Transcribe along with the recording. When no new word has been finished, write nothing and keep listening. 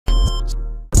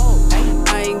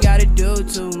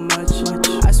do too much.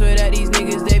 I swear that these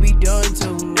niggas, they be doing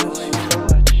too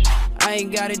much. I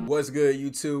ain't got it. What's good,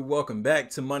 YouTube? Welcome back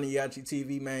to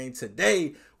MANIACITV, man.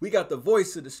 Today, we got the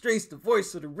voice of the streets, the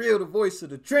voice of the real, the voice of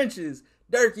the trenches,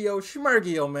 Durkio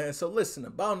Schmergio, man. So listen,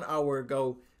 about an hour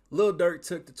ago, Lil Durk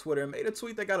took to Twitter and made a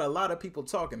tweet that got a lot of people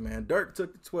talking, man. Durk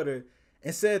took to Twitter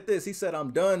and said this. He said,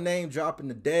 "I'm done name dropping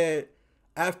the dead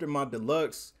after my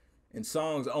deluxe and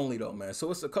songs only, though, man."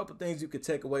 So it's a couple things you could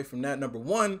take away from that. Number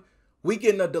one, we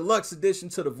getting a deluxe edition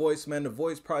to The Voice, man. The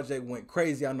Voice project went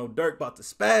crazy. I know Durk about to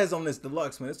spaz on this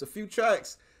deluxe, man. It's a few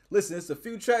tracks. Listen, it's a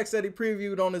few tracks that he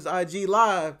previewed on his IG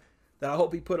live that I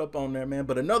hope he put up on there, man.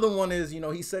 But another one is,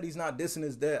 he said he's not dissing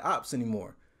his dead ops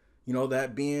anymore.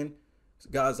 That being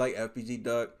guys like FBG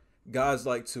Duck, guys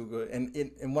like Tuga.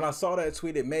 And when I saw that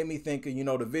tweet, it made me think of,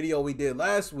 the video we did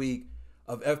last week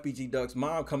of FBG Duck's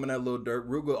mom coming at Lil Durk.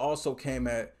 Ruga also came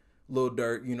at Lil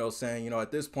Durk, saying,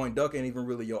 at this point, Duck ain't even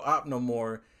really your op no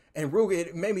more. And Ruga,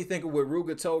 it made me think of what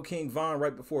Ruga told King Von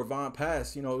right before Von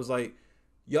passed. It was like,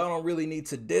 y'all don't really need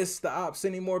to diss the ops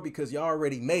anymore because y'all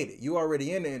already made it. You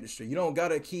already in the industry. You don't got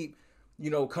to keep,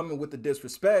 coming with the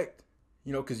disrespect,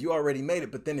 because you already made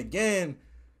it. But then again,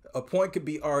 a point could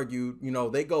be argued,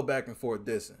 they go back and forth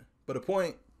dissing. But a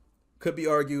point could be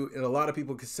argued, and a lot of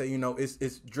people could say,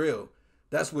 it's drill.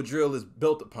 That's what drill is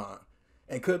built upon.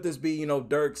 And could this be,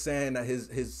 Durk saying that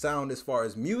his sound as far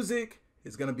as music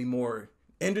is going to be more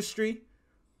industry,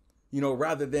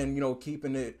 rather than,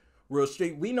 keeping it real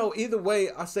street? We know either way,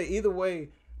 either way,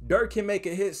 Durk can make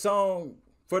a hit song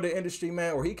for the industry,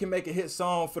 man, or he can make a hit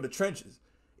song for the trenches.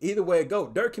 Either way it go,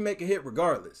 Durk can make a hit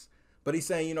regardless. But he's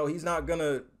saying, he's not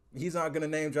gonna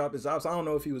name drop his ops. I don't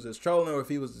know if he was just trolling or if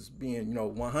he was just being,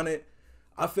 100.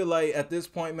 I feel like at this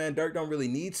point, man, Durk don't really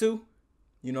need to,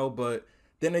 but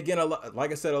then again,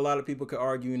 like I said, a lot of people could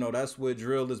argue, that's what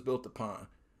drill is built upon.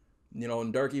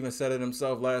 And Durk even said it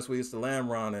himself last week, it's the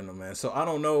Lamron in him, man. So I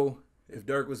don't know if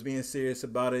Durk was being serious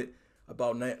about it,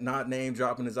 about not name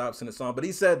dropping his ops in the song. But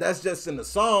he said that's just in the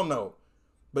song, though.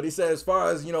 But he said as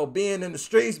far as, being in the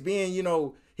streets, being,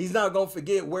 he's not going to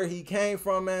forget where he came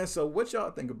from, man. So what y'all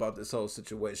think about this whole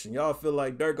situation? Y'all feel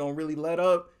like Durk going to really let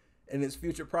up in his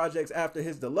future projects after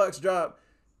his deluxe drop?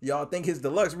 Y'all think his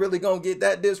deluxe really gonna get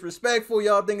that disrespectful?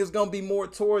 Y'all think it's gonna be more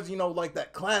towards, like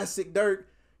that classic Durk,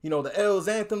 the L's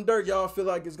anthem Durk? Y'all feel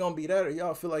like it's gonna be that, or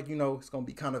y'all feel like, it's gonna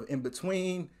be kind of in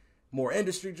between, more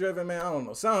industry driven, man? I don't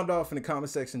know. Sound off in the comment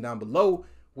section down below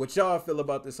what y'all feel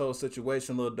about this whole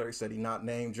situation. Lil Durk said he not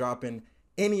name dropping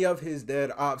any of his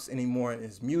dead ops anymore in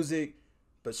his music,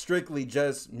 but strictly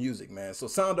just music, man. So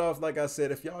sound off, like I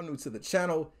said, if y'all new to the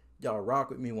channel, y'all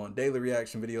rock with me on daily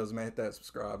reaction videos, man. Hit that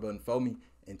subscribe button for me.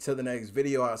 Until the next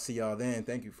video, I'll see y'all then.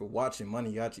 Thank you for watching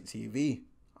MANIACITV.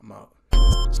 I'm out.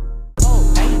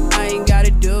 I ain't gotta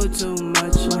do too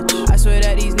much. I swear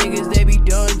that these niggas, they be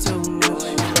doing too much.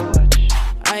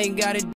 I ain't gotta